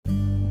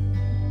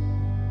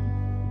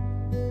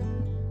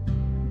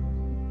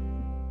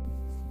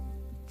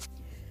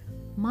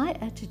My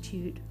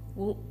attitude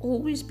will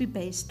always be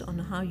based on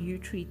how you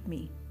treat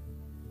me.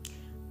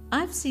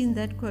 I've seen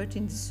that quote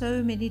in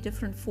so many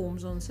different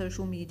forms on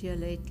social media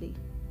lately.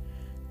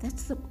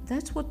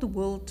 That's what the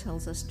world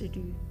tells us to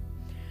do.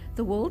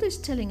 The world is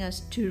telling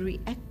us to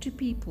react to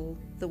people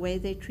the way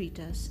they treat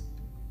us.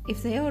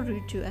 If they are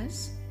rude to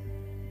us,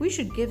 we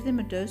should give them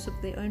a dose of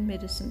their own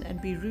medicine and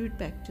be rude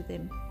back to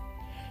them.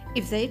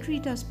 If they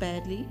treat us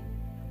badly,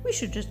 we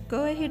should just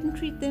go ahead and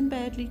treat them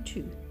badly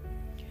too.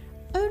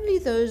 Only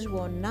those who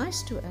are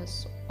nice to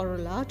us are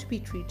allowed to be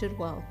treated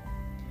well.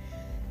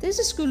 There's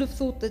a school of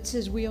thought that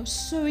says we are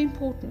so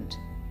important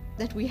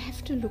that we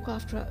have to look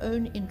after our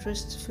own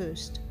interests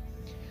first.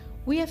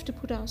 We have to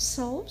put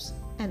ourselves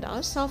and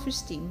our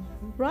self-esteem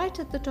right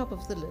at the top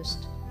of the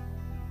list.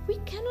 We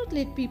cannot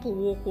let people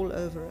walk all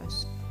over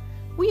us.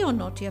 We are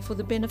not here for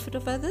the benefit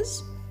of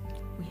others.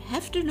 We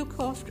have to look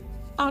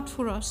out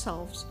for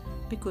ourselves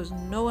because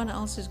no one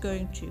else is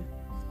going to.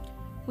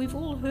 We've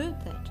all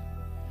heard that.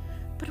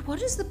 But what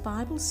does the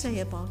Bible say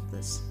about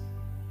this?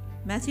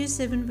 Matthew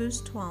 7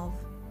 verse 12.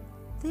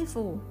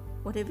 Therefore,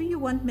 whatever you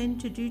want men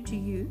to do to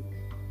you,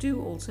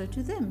 do also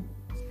to them.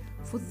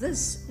 For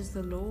this is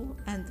the law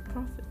and the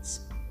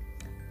prophets.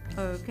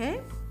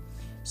 Okay?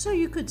 So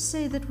you could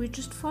say that we're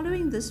just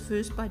following this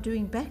verse by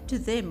doing back to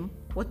them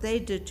what they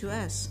did to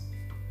us.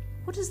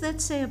 What does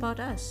that say about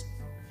us?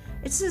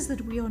 It says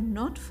that we are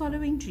not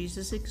following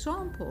Jesus'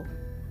 example.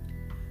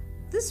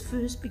 This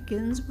verse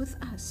begins with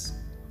us.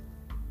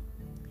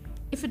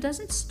 If it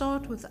doesn't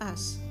start with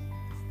us,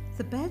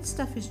 the bad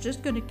stuff is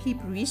just going to keep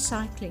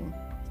recycling.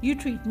 You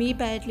treat me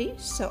badly,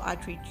 so I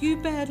treat you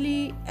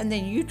badly, and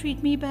then you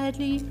treat me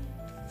badly.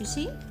 You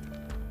see?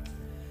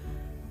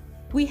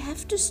 We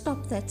have to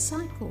stop that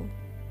cycle.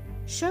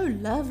 Show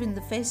love in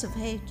the face of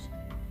hate.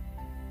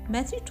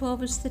 Matthew 12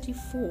 verse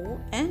 34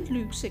 and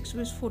Luke 6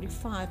 verse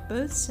 45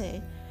 both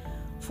say,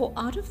 "For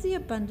out of the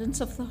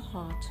abundance of the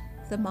heart,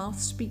 the mouth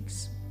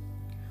speaks."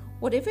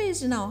 Whatever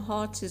is in our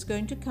hearts is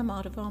going to come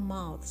out of our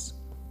mouths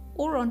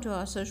or onto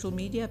our social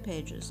media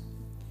pages.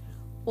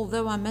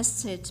 Although I must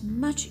say it's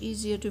much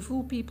easier to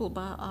fool people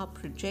by our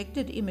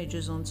projected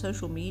images on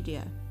social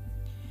media.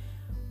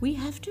 We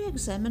have to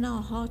examine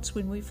our hearts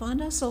when we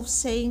find ourselves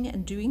saying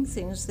and doing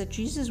things that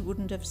Jesus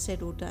wouldn't have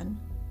said or done.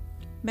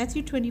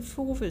 Matthew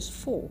 24 verse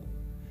 4,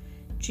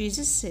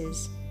 Jesus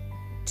says,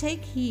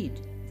 "Take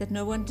heed that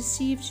no one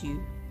deceives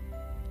you."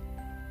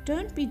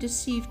 Don't be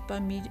deceived by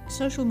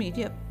social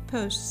media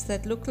posts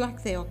that look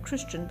like they are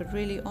Christian but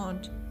really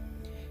aren't.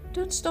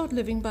 Don't start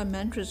living by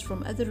mantras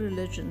from other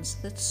religions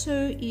that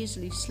so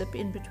easily slip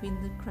in between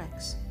the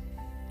cracks.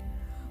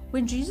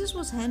 When Jesus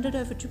was handed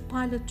over to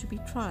Pilate to be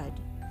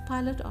tried,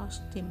 Pilate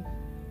asked him,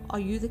 "Are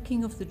you the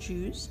king of the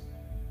Jews?"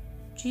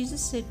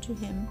 Jesus said to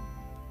him,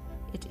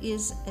 "It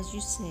is as you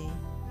say."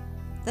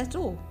 That's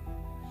all.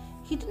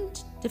 He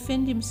didn't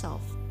defend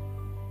himself,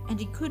 and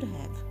he could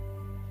have.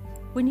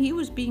 When he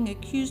was being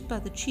accused by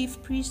the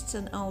chief priests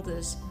and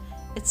elders,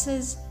 it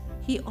says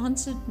he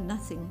answered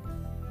nothing.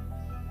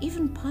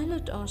 Even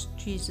Pilate asked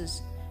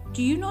Jesus,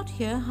 "Do you not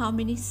hear how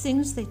many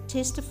things they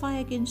testify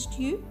against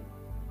you?"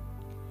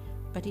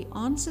 But he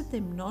answered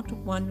them not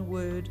one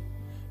word,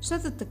 so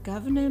that the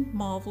governor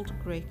marveled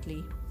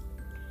greatly.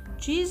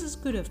 Jesus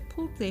could have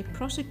pulled their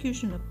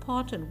prosecution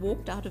apart and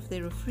walked out of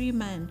there a free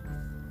man.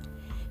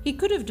 He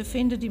could have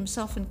defended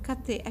himself and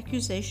cut their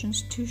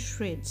accusations to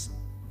shreds,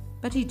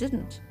 but he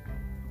didn't.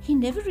 He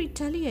never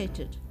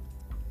retaliated.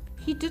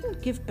 He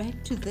didn't give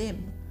back to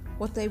them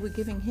what they were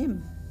giving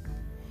him.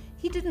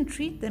 He didn't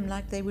treat them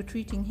like they were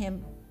treating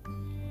him.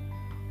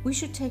 We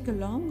should take a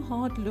long,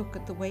 hard look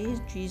at the way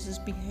Jesus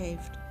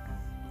behaved.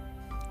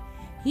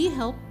 He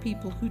helped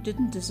people who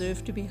didn't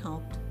deserve to be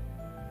helped.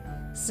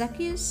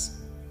 Zacchaeus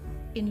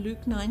in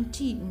Luke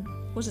 19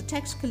 was a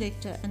tax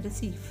collector and a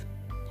thief.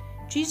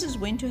 Jesus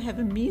went to have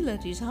a meal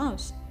at his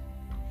house.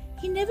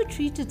 He never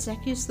treated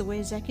Zacchaeus the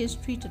way Zacchaeus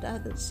treated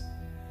others.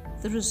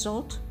 The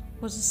result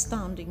was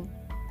astounding.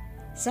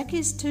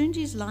 Zacchaeus turned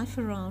his life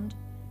around,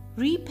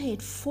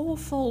 repaid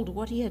fourfold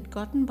what he had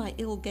gotten by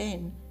ill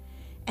gain,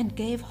 and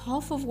gave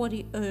half of what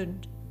he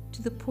earned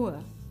to the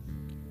poor.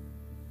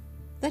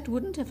 That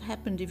wouldn't have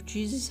happened if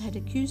Jesus had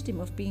accused him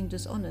of being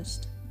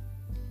dishonest.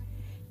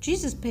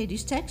 Jesus paid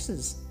his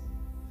taxes.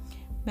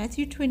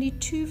 Matthew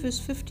 22 verse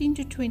 15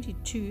 to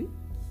 22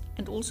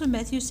 and also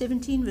Matthew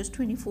 17 verse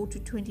 24 to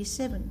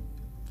 27.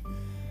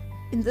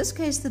 In this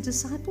case, the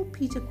disciple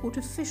Peter caught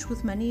a fish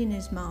with money in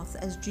his mouth,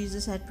 as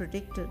Jesus had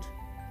predicted.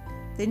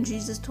 Then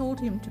Jesus told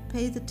him to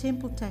pay the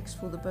temple tax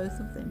for the both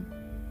of them.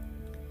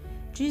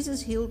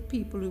 Jesus healed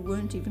people who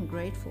weren't even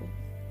grateful.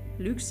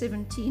 Luke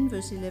 17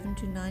 verse 11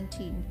 to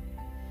 19.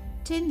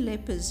 10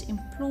 lepers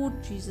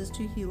implored Jesus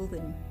to heal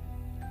them.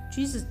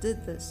 Jesus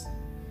did this.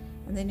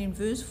 And then in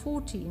verse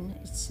 14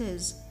 it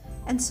says,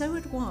 "And so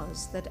it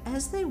was that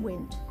as they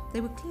went,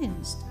 they were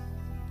cleansed.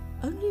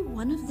 Only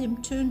one of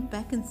them turned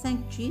back and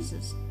thanked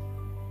Jesus."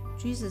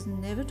 Jesus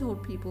never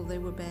told people they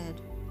were bad.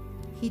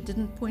 He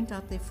didn't point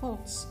out their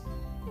faults,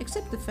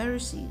 except the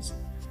Pharisees.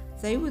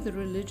 They were the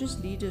religious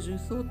leaders who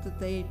thought that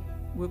they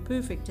were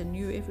perfect and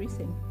knew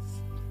everything.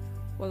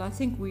 Well, I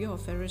think we are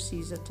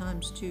Pharisees at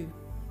times too.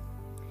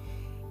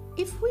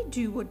 If we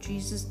do what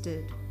Jesus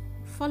did,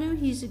 follow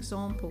his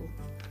example,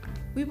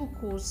 we will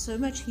cause so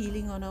much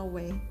healing on our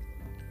way.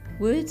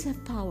 Words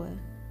have power.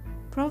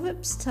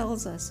 Proverbs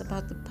tells us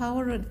about the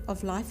power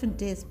of life and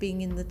death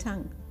being in the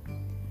tongue,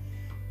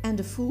 and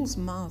a fool's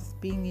mouth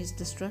being his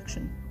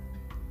destruction.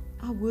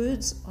 Our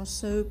words are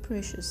so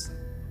precious.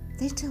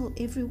 They tell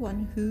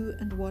everyone who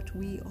and what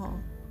we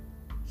are,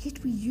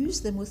 yet we use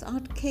them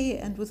without care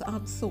and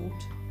without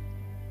thought.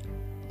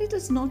 Let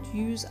us not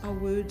use our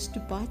words to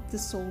bite the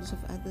souls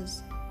of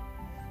others.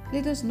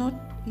 Let us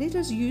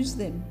use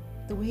them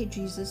the way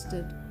Jesus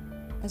did,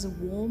 as a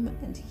warm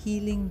and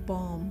healing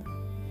balm.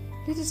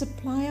 Let us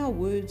apply our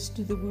words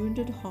to the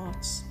wounded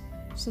hearts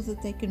so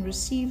that they can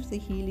receive the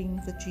healing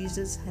that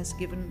Jesus has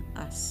given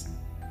us.